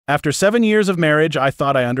After 7 years of marriage, I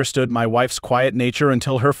thought I understood my wife's quiet nature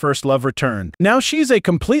until her first love returned. Now she's a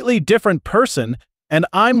completely different person, and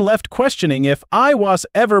I'm left questioning if I was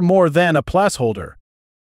ever more than a placeholder.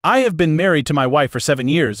 I have been married to my wife for 7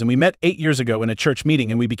 years, and we met 8 years ago in a church meeting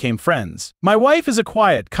and we became friends. My wife is a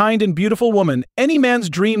quiet, kind, and beautiful woman, any man's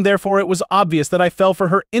dream, therefore it was obvious that I fell for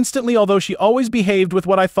her instantly, although she always behaved with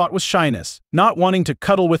what I thought was shyness. Not wanting to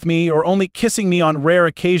cuddle with me or only kissing me on rare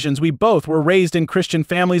occasions. We both were raised in Christian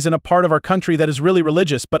families in a part of our country that is really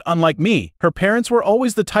religious, but unlike me, her parents were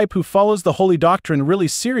always the type who follows the holy doctrine really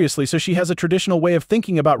seriously, so she has a traditional way of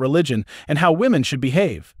thinking about religion and how women should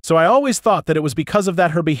behave. So I always thought that it was because of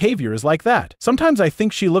that her behavior is like that. Sometimes I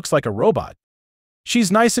think she looks like a robot.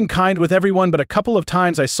 She's nice and kind with everyone, but a couple of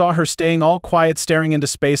times I saw her staying all quiet, staring into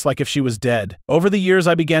space like if she was dead. Over the years,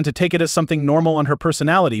 I began to take it as something normal on her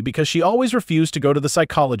personality because she always refused to go to the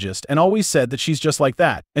psychologist and always said that she's just like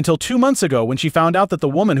that. Until 2 months ago, when she found out that the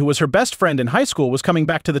woman who was her best friend in high school was coming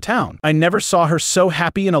back to the town. I never saw her so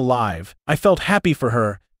happy and alive. I felt happy for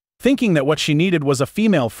her, thinking that what she needed was a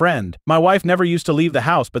female friend. My wife never used to leave the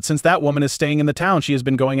house, but since that woman is staying in the town, she has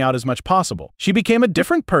been going out as much possible. She became a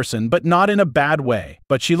different person, but not in a bad way.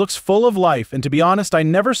 But she looks full of life, and to be honest, I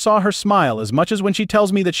never saw her smile as much as when she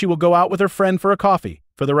tells me that she will go out with her friend for a coffee.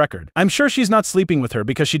 For the record, I'm sure she's not sleeping with her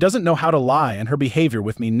because she doesn't know how to lie, and her behavior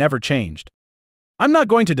with me never changed. I'm not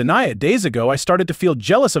going to deny it. Days ago, I started to feel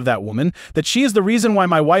jealous of that woman, that she is the reason why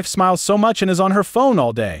my wife smiles so much and is on her phone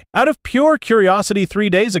all day. Out of pure curiosity, 3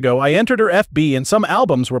 days ago, I entered her FB and some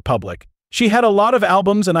albums were public. She had a lot of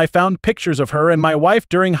albums and I found pictures of her and my wife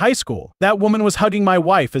during high school. That woman was hugging my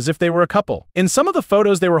wife as if they were a couple. In some of the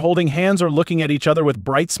photos, they were holding hands or looking at each other with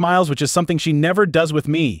bright smiles, which is something she never does with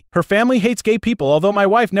me. Her family hates gay people, although my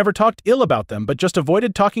wife never talked ill about them, but just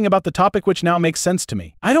avoided talking about the topic, which now makes sense to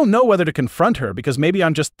me. I don't know whether to confront her because maybe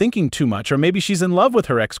I'm just thinking too much, or maybe she's in love with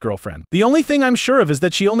her ex-girlfriend. The only thing I'm sure of is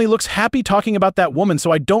that she only looks happy talking about that woman,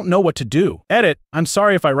 so I don't know what to do. Edit. I'm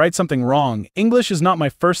sorry if I write something wrong. English is not my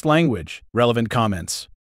first language. Relevant comments.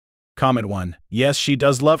 Comment 1. Yes, she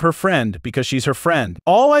does love her friend because she's her friend.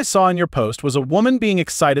 All I saw in your post was a woman being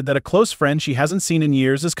excited that a close friend she hasn't seen in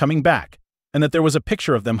years is coming back, and that there was a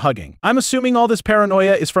picture of them hugging. I'm assuming all this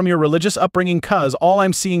paranoia is from your religious upbringing, cuz all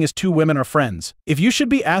I'm seeing is 2 women are friends. If you should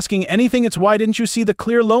be asking anything, it's why didn't you see the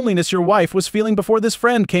clear loneliness your wife was feeling before this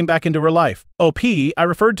friend came back into her life? OP, I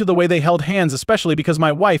referred to the way they held hands, especially because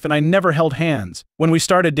my wife and I never held hands. When we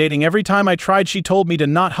started dating, every time I tried, she told me to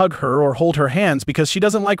not hug her or hold her hands because she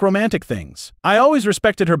doesn't like romantic things. I always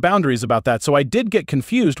respected her boundaries about that, so I did get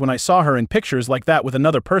confused when I saw her in pictures like that with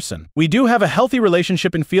another person. We do have a healthy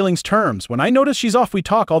relationship in feelings terms. When I notice she's off, we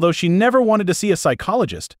talk, although she never wanted to see a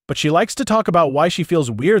psychologist, but she likes to talk about why she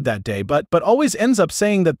feels weird that day, but always ends up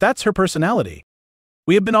saying that that's her personality.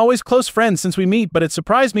 We have been always close friends since we meet, but it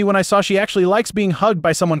surprised me when I saw she actually likes being hugged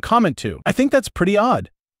by someone. Comment 2. I think that's pretty odd.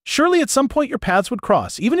 Surely at some point your paths would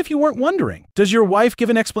cross, even if you weren't wondering. Does your wife give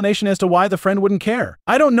an explanation as to why the friend wouldn't care?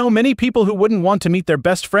 I don't know many people who wouldn't want to meet their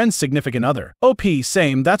best friend's significant other. OP,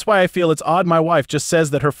 same. That's why I feel it's odd my wife just says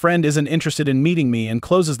that her friend isn't interested in meeting me and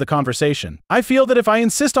closes the conversation. I feel that if I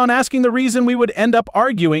insist on asking the reason, we would end up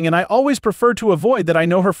arguing, and I always prefer to avoid that. I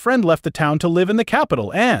know her friend left the town to live in the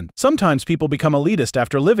capital, and sometimes people become elitist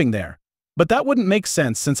after living there. But that wouldn't make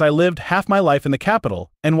sense since I lived half my life in the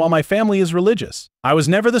capital, and while my family is religious, I was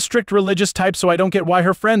never the strict religious type, so I don't get why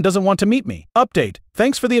her friend doesn't want to meet me. Update.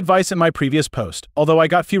 Thanks for the advice in my previous post. Although I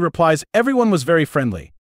got few replies, everyone was very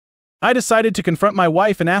friendly. I decided to confront my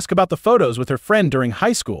wife and ask about the photos with her friend during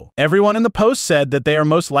high school. Everyone in the post said that they are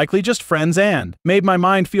most likely just friends and made my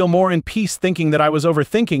mind feel more in peace, thinking that I was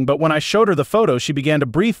overthinking, but when I showed her the photos, she began to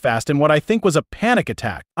breathe fast in what I think was a panic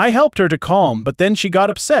attack. I helped her to calm, but then she got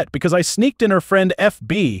upset because I sneaked in her friend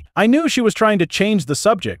FB. I knew she was trying to change the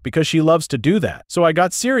subject because she loves to do that, so I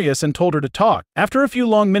got serious and told her to talk. After a few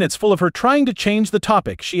long minutes full of her trying to change the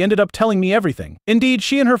topic, she ended up telling me everything. Indeed,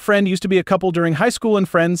 she and her friend used to be a couple during high school and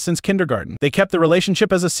friends since kindergarten. They kept the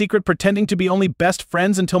relationship as a secret, pretending to be only best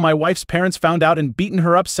friends until my wife's parents found out and beaten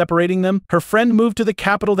her up, separating them. Her friend moved to the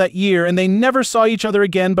capital that year and they never saw each other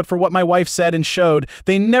again, but for what my wife said and showed,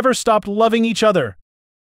 they never stopped loving each other.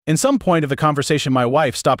 In some point of the conversation, my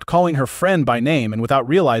wife stopped calling her friend by name, and without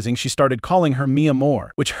realizing, she started calling her mi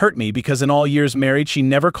amor, which hurt me because in all years married, she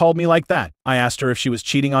never called me like that. I asked her if she was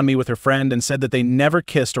cheating on me with her friend and said that they never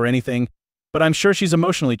kissed or anything. but I'm sure she's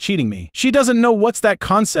emotionally cheating me. She doesn't know what's that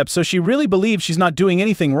concept, so she really believes she's not doing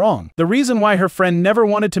anything wrong. The reason why her friend never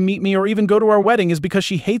wanted to meet me or even go to our wedding is because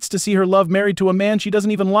she hates to see her love married to a man she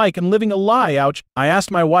doesn't even like and living a lie. Ouch. I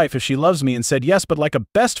asked my wife if she loves me and said yes, but like a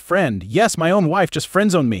best friend. Yes, my own wife just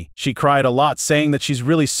friend-zoned me. She cried a lot, saying that she's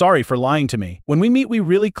really sorry for lying to me. When we meet, we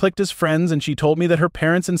really clicked as friends, and she told me that her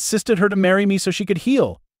parents insisted her to marry me so she could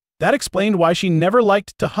heal. That explained why she never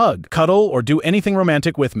liked to hug, cuddle, or do anything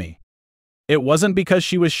romantic with me. It wasn't because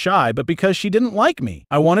she was shy, but because she didn't like me.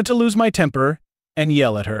 I wanted to lose my temper and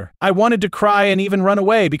yell at her. I wanted to cry and even run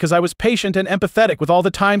away because I was patient and empathetic with all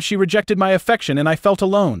the times she rejected my affection and I felt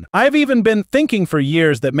alone. I've even been thinking for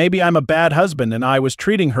years that maybe I'm a bad husband and I was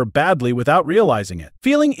treating her badly without realizing it.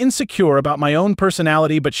 Feeling insecure about my own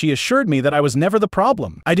personality, but she assured me that I was never the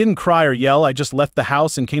problem. I didn't cry or yell, I just left the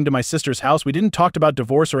house and came to my sister's house. We didn't talk about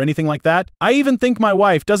divorce or anything like that. I even think my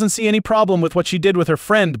wife doesn't see any problem with what she did with her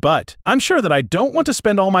friend, but I'm sure that I don't want to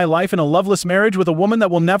spend all my life in a loveless marriage with a woman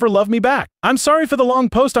that will never love me back. I'm sorry for the long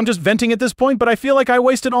post, I'm just venting at this point, but I feel like I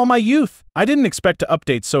wasted all my youth. I didn't expect to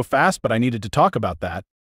update so fast, but I needed to talk about that.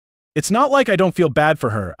 It's not like I don't feel bad for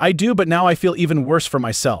her. I do, but now I feel even worse for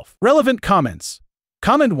myself. Relevant comments.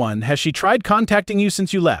 Comment 1. Has she tried contacting you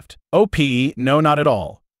since you left? OP, no, not at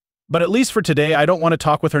all. But at least for today, I don't want to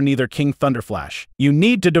talk with her neither. King Thunderflash. You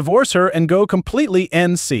need to divorce her and go completely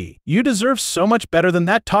NC. You deserve so much better than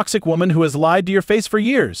that toxic woman who has lied to your face for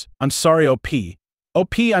years. I'm sorry, OP.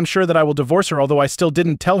 I'm sure that I will divorce her, although I still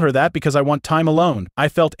didn't tell her that because I want time alone. I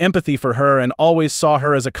felt empathy for her and always saw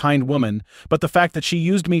her as a kind woman, but the fact that she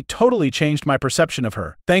used me totally changed my perception of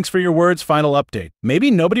her. Thanks for your words. Final update. Maybe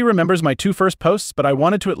nobody remembers my 2 first posts, but I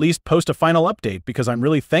wanted to at least post a final update because I'm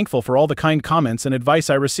really thankful for all the kind comments and advice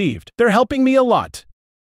I received. They're helping me a lot.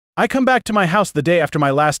 I come back to my house the day after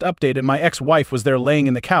my last update and my ex-wife was there laying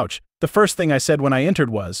in the couch. The first thing I said when I entered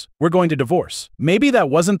was, "We're going to divorce." Maybe that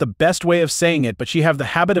wasn't the best way of saying it, but she have the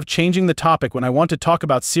habit of changing the topic when I want to talk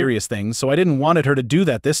about serious things, so I didn't want her to do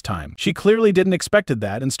that this time. She clearly didn't expected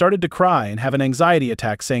that and started to cry and have an anxiety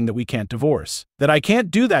attack saying that we can't divorce. That I can't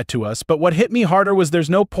do that to us, but what hit me harder was there's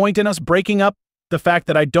no point in us breaking up. The fact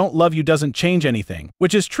that I don't love you doesn't change anything.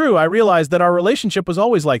 Which is true. I realized that our relationship was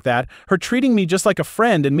always like that, her treating me just like a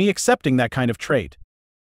friend and me accepting that kind of trait.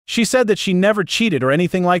 She said that she never cheated or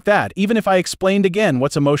anything like that, even if I explained again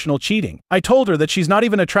what's emotional cheating. I told her that she's not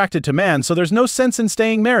even attracted to man, so there's no sense in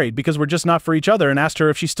staying married because we're just not for each other, and asked her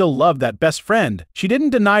if she still loved that best friend. She didn't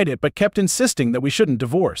deny it but kept insisting that we shouldn't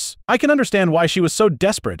divorce. I can understand why she was so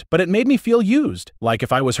desperate, but it made me feel used. Like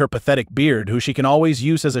if I was her pathetic beard who she can always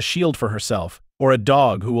use as a shield for herself. Or a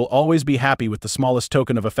dog who will always be happy with the smallest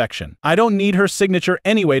token of affection. I don't need her signature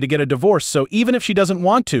anyway to get a divorce, so even if she doesn't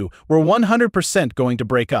want to, we're 100% going to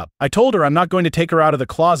break up. I told her I'm not going to take her out of the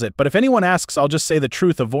closet, but if anyone asks, I'll just say the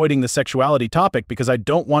truth, avoiding the sexuality topic because I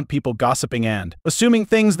don't want people gossiping and assuming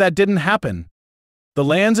things that didn't happen. The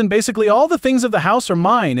lands and basically all the things of the house are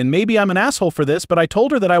mine, and maybe I'm an asshole for this, but I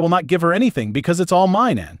told her that I will not give her anything because it's all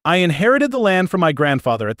mine, and I inherited the land from my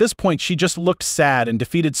grandfather. At this point, she just looked sad and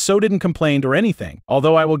defeated, so didn't complain or anything,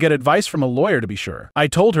 although I will get advice from a lawyer to be sure. I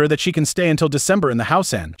told her that she can stay until December in the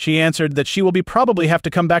house, and she answered that she will probably have to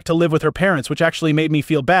come back to live with her parents, which actually made me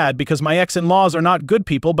feel bad because my ex-in-laws are not good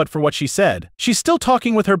people, but for what she said. She's still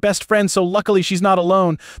talking with her best friend, so luckily she's not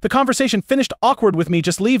alone. The conversation finished awkward with me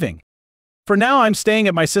just leaving. For now, I'm staying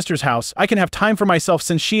at my sister's house. I can have time for myself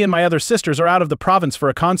since she and my other sisters are out of the province for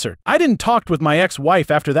a concert. I didn't talk with my ex-wife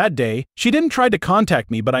after that day. She didn't try to contact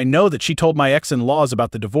me, but I know that she told my ex-in-laws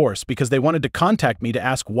about the divorce because they wanted to contact me to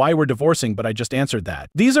ask why we're divorcing, but I just answered that.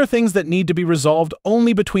 These are things that need to be resolved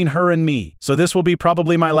only between her and me. So this will be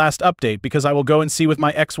probably my last update because I will go and see with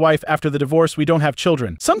my ex-wife after the divorce. We don't have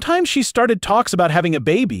children. Sometimes she started talks about having a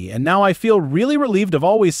baby, and now I feel really relieved of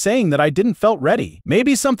always saying that I didn't felt ready.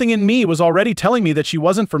 Maybe something in me was already telling me that she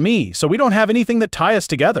wasn't for me, so we don't have anything that ties us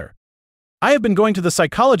together. I have been going to the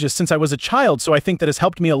psychologist since I was a child, so I think that has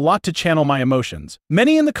helped me a lot to channel my emotions.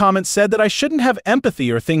 Many in the comments said that I shouldn't have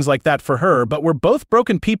empathy or things like that for her, but we're both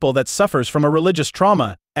broken people that suffers from a religious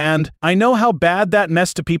trauma, and I know how bad that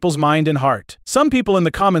messed to people's mind and heart. Some people in the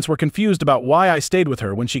comments were confused about why I stayed with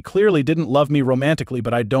her when she clearly didn't love me romantically,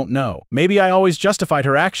 but I don't know. Maybe I always justified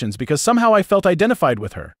her actions because somehow I felt identified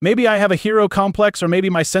with her. Maybe I have a hero complex, or maybe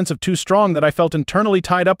my sense of too strong that I felt internally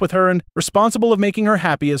tied up with her and responsible of making her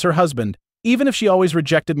happy as her husband, even if she always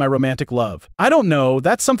rejected my romantic love. I don't know,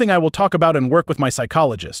 that's something I will talk about and work with my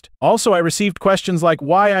psychologist. Also, I received questions like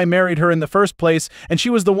why I married her in the first place, and she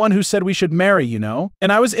was the one who said we should marry, you know?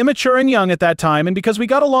 And I was immature and young at that time, and because we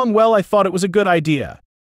got along well, I thought it was a good idea.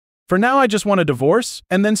 For now, I just want a divorce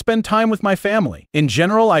and then spend time with my family. In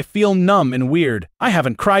general, I feel numb and weird. I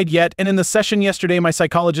haven't cried yet, and in the session yesterday, my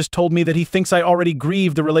psychologist told me that he thinks I already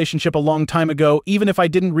grieved the relationship a long time ago, even if I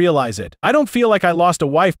didn't realize it. I don't feel like I lost a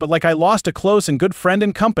wife, but like I lost a close and good friend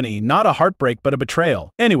and company, not a heartbreak, but a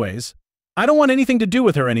betrayal. Anyways, I don't want anything to do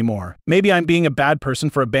with her anymore. Maybe I'm being a bad person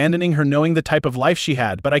for abandoning her knowing the type of life she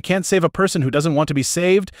had, but I can't save a person who doesn't want to be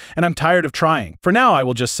saved, and I'm tired of trying. For now, I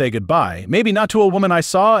will just say goodbye. Maybe not to a woman I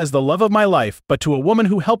saw as the love of my life, but to a woman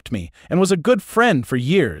who helped me and was a good friend for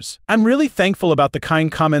years. I'm really thankful about the kind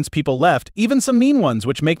comments people left, even some mean ones,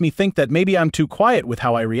 which make me think that maybe I'm too quiet with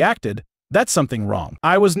how I reacted. That's something wrong.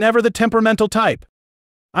 I was never the temperamental type.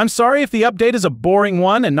 I'm sorry if the update is a boring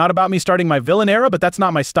one and not about me starting my villain era, but that's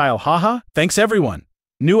not my style, haha. Thanks everyone.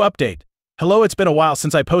 New update. Hello, it's been a while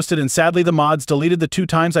since I posted and sadly the mods deleted the 2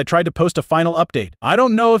 times I tried to post a final update. I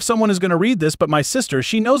don't know if someone is going to read this, but my sister,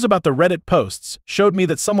 she knows about the Reddit posts, showed me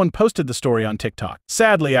that someone posted the story on TikTok.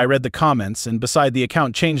 Sadly, I read the comments, and beside the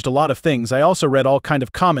account changed a lot of things, I also read all kind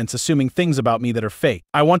of comments assuming things about me that are fake.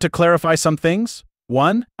 I want to clarify some things.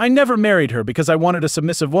 1. I never married her because I wanted a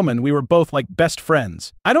submissive woman. We were both like best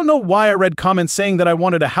friends. I don't know why I read comments saying that I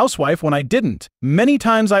wanted a housewife when I didn't. Many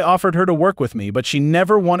times I offered her to work with me, but she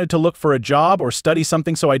never wanted to look for a job or study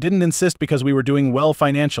something, so I didn't insist because we were doing well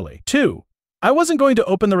financially. 2. I wasn't going to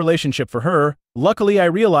open the relationship for her. Luckily, I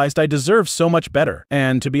realized I deserve so much better.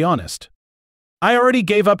 And to be honest, I already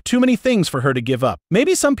gave up too many things for her to give up.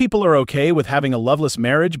 Maybe some people are okay with having a loveless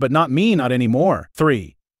marriage, but not me, not anymore.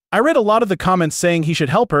 3. I read a lot of the comments saying he should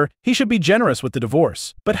help her, he should be generous with the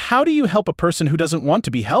divorce. But how do you help a person who doesn't want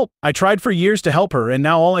to be helped? I tried for years to help her, and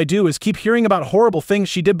now all I do is keep hearing about horrible things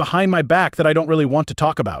she did behind my back that I don't really want to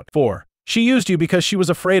talk about. 4. She used you because she was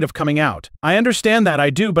afraid of coming out. I understand that, I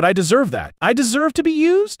do, but I deserve that. I deserve to be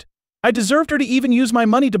used? I deserved her to even use my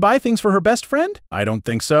money to buy things for her best friend? I don't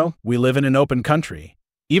think so. We live in an open country.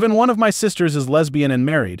 Even one of my sisters is lesbian and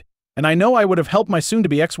married, and I know I would have helped my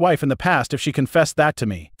soon-to-be ex-wife in the past if she confessed that to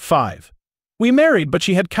me. 5. We married, but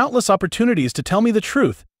she had countless opportunities to tell me the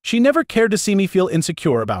truth. She never cared to see me feel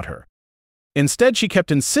insecure about her. Instead, she kept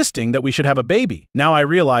insisting that we should have a baby. Now I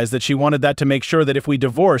realize that she wanted that to make sure that if we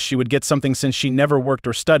divorced, she would get something since she never worked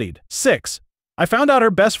or studied. 6. I found out her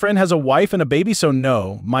best friend has a wife and a baby, so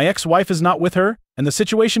no, my ex-wife is not with her, and the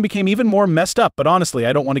situation became even more messed up, but honestly,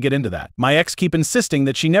 I don't want to get into that. My ex keep insisting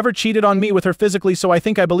that she never cheated on me with her physically, so I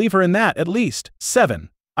think I believe her in that, at least. 7.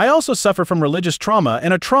 I also suffer from religious trauma,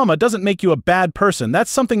 and a trauma doesn't make you a bad person, that's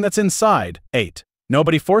something that's inside. 8.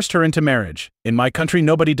 Nobody forced her into marriage. In my country,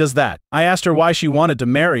 nobody does that. I asked her why she wanted to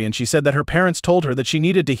marry, and she said that her parents told her that she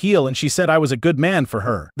needed to heal, and she said I was a good man for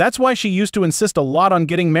her. That's why she used to insist a lot on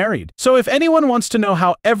getting married. So if anyone wants to know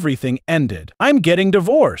how everything ended, I'm getting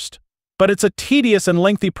divorced. But it's a tedious and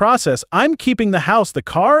lengthy process. I'm keeping the house, the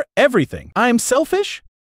car, everything. I'm selfish?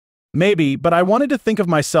 Maybe, but I wanted to think of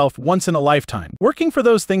myself once in a lifetime. Working for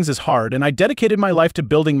those things is hard, and I dedicated my life to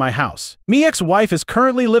building my house. Me ex-wife is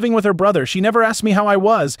currently living with her brother. She never asked me how I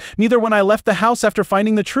was, neither when I left the house after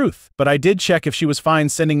finding the truth. But I did check if she was fine,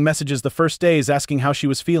 sending messages the first days asking how she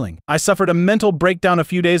was feeling. I suffered a mental breakdown a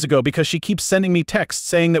few days ago because she keeps sending me texts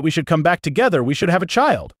saying that we should come back together, we should have a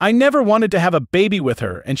child. I never wanted to have a baby with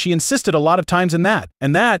her, and she insisted a lot of times in that.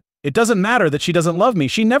 It doesn't matter that she doesn't love me.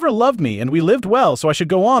 She never loved me, and we lived well, so I should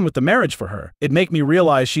go on with the marriage for her. It made me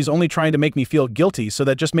realize she's only trying to make me feel guilty, so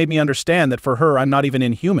that just made me understand that for her, I'm not even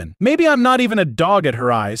inhuman. Maybe I'm not even a dog at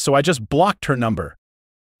her eyes, so I just blocked her number.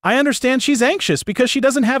 I understand she's anxious because she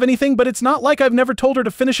doesn't have anything, but it's not like I've never told her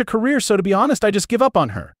to finish a career, so to be honest, I just give up on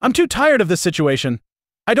her. I'm too tired of this situation.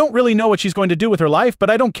 I don't really know what she's going to do with her life,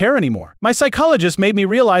 but I don't care anymore. My psychologist made me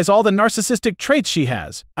realize all the narcissistic traits she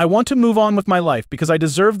has. I want to move on with my life because I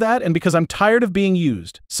deserve that and because I'm tired of being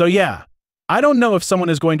used. So yeah, I don't know if someone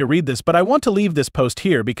is going to read this, but I want to leave this post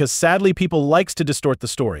here because sadly people likes to distort the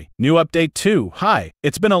story. New update 2. Hi.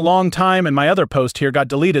 It's been a long time and my other post here got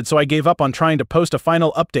deleted, so I gave up on trying to post a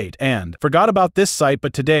final update and forgot about this site,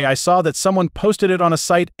 but today I saw that someone posted it on a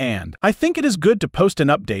site, and I think it is good to post an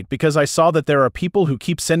update because I saw that there are people who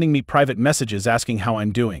keep sending me private messages asking how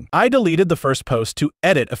I'm doing. I deleted the first post to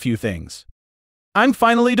edit a few things. I'm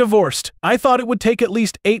finally divorced. I thought it would take at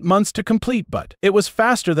least 8 months to complete, but it was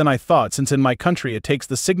faster than I thought, since in my country it takes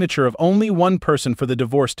the signature of only one person for the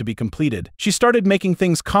divorce to be completed. She started making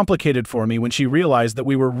things complicated for me when she realized that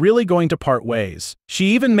we were really going to part ways. She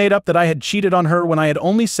even made up that I had cheated on her when I had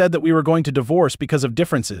only said that we were going to divorce because of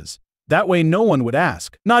differences. That way no one would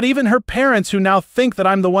ask. Not even her parents, who now think that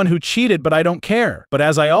I'm the one who cheated, but I don't care. But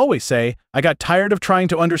as I always say, I got tired of trying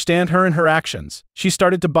to understand her and her actions. She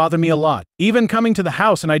started to bother me a lot, even coming to the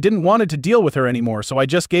house, and I didn't want to deal with her anymore, so I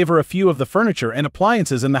just gave her a few of the furniture and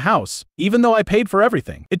appliances in the house, even though I paid for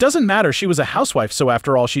everything. It doesn't matter, she was a housewife, so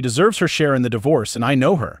after all, she deserves her share in the divorce, and I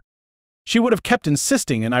know her. She would have kept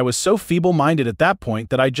insisting, and I was so feeble-minded at that point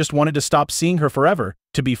that I just wanted to stop seeing her forever,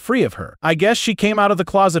 to be free of her. I guess she came out of the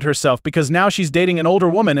closet herself, because now she's dating an older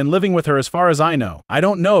woman and living with her as far as I know. I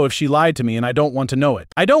don't know if she lied to me, and I don't want to know it.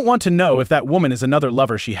 I don't want to know if that woman is another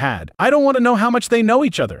lover she had. I don't want to know how much they know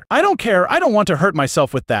each other. I don't care. I don't want to hurt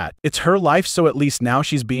myself with that. It's her life, so at least now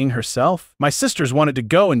she's being herself. My sisters wanted to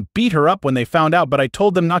go and beat her up when they found out, but I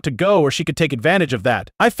told them not to go or she could take advantage of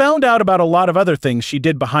that. I found out about a lot of other things she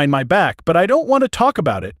did behind my back, but I don't want to talk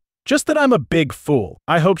about it. Just that I'm a big fool.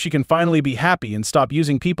 I hope she can finally be happy and stop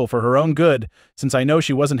using people for her own good, since I know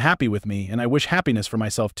she wasn't happy with me, and I wish happiness for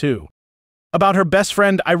myself too. About her best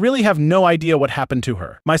friend, I really have no idea what happened to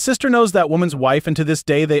her. My sister knows that woman's wife, and to this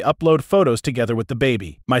day they upload photos together with the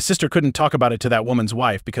baby. My sister couldn't talk about it to that woman's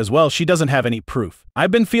wife because, well, she doesn't have any proof.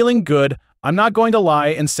 I've been feeling good. I'm not going to lie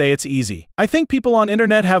and say it's easy. I think people on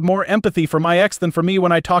internet have more empathy for my ex than for me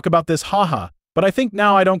when I talk about this, haha. But I think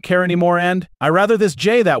now I don't care anymore, and I rather this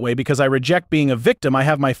J that way because I reject being a victim. I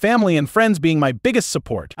have my family and friends being my biggest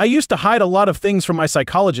support. I used to hide a lot of things from my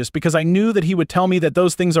psychologist because I knew that he would tell me that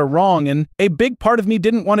those things are wrong, and a big part of me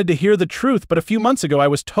didn't want to hear the truth, but a few months ago I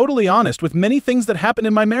was totally honest with many things that happened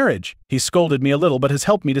in my marriage. He scolded me a little but has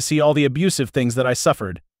helped me to see all the abusive things that I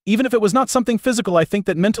suffered. Even if it was not something physical, I think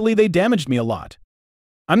that mentally they damaged me a lot.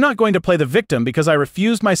 I'm not going to play the victim because I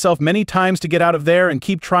refused myself many times to get out of there and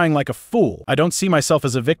keep trying like a fool. I don't see myself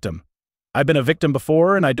as a victim. I've been a victim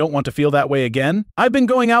before and I don't want to feel that way again. I've been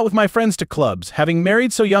going out with my friends to clubs. Having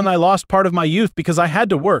married so young, I lost part of my youth because I had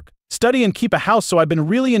to work, study, and keep a house, so I've been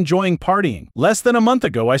really enjoying partying. Less than a month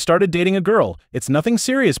ago, I started dating a girl. It's nothing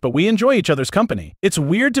serious, but we enjoy each other's company. It's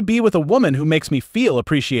weird to be with a woman who makes me feel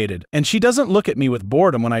appreciated, and she doesn't look at me with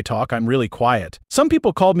boredom when I talk. I'm really quiet. Some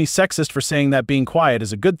people called me sexist for saying that being quiet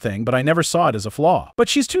is a good thing, but I never saw it as a flaw. But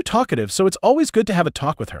she's too talkative, so it's always good to have a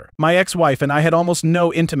talk with her. My ex-wife and I had almost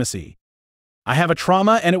no intimacy. I have a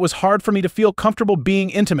trauma, and it was hard for me to feel comfortable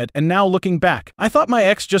being intimate, and now looking back, I thought my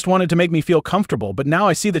ex just wanted to make me feel comfortable, but now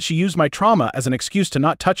I see that she used my trauma as an excuse to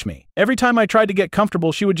not touch me. Every time I tried to get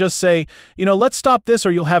comfortable, she would just say, you know, let's stop this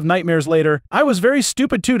or you'll have nightmares later. I was very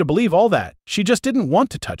stupid too to believe all that. She just didn't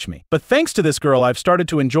want to touch me. But thanks to this girl, I've started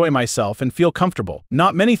to enjoy myself and feel comfortable.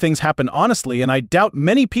 Not many things happen honestly, and I doubt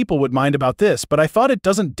many people would mind about this, but I thought it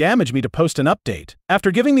doesn't damage me to post an update.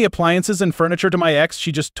 After giving the appliances and furniture to my ex,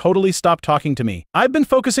 she just totally stopped talking to me. I've been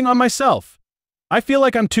focusing on myself. I feel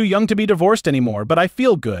like I'm too young to be divorced anymore, but I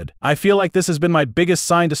feel good. I feel like this has been my biggest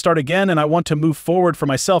sign to start again, and I want to move forward for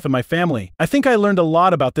myself and my family. I think I learned a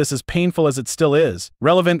lot about this, as painful as it still is.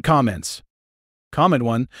 Relevant comments. Comment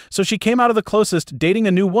 1. So she came out of the closest dating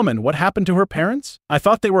a new woman. What happened to her parents? I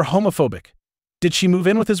thought they were homophobic. Did she move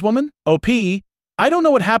in with his woman? OP. I don't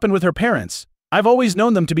know what happened with her parents. I've always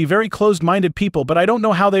known them to be very closed-minded people, but I don't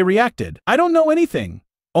know how they reacted. I don't know anything.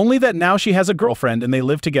 Only that now she has a girlfriend and they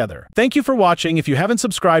live together. Thank you for watching. If you haven't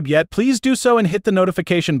subscribed yet, please do so and hit the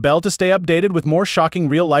notification bell to stay updated with more shocking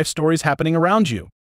real-life stories happening around you.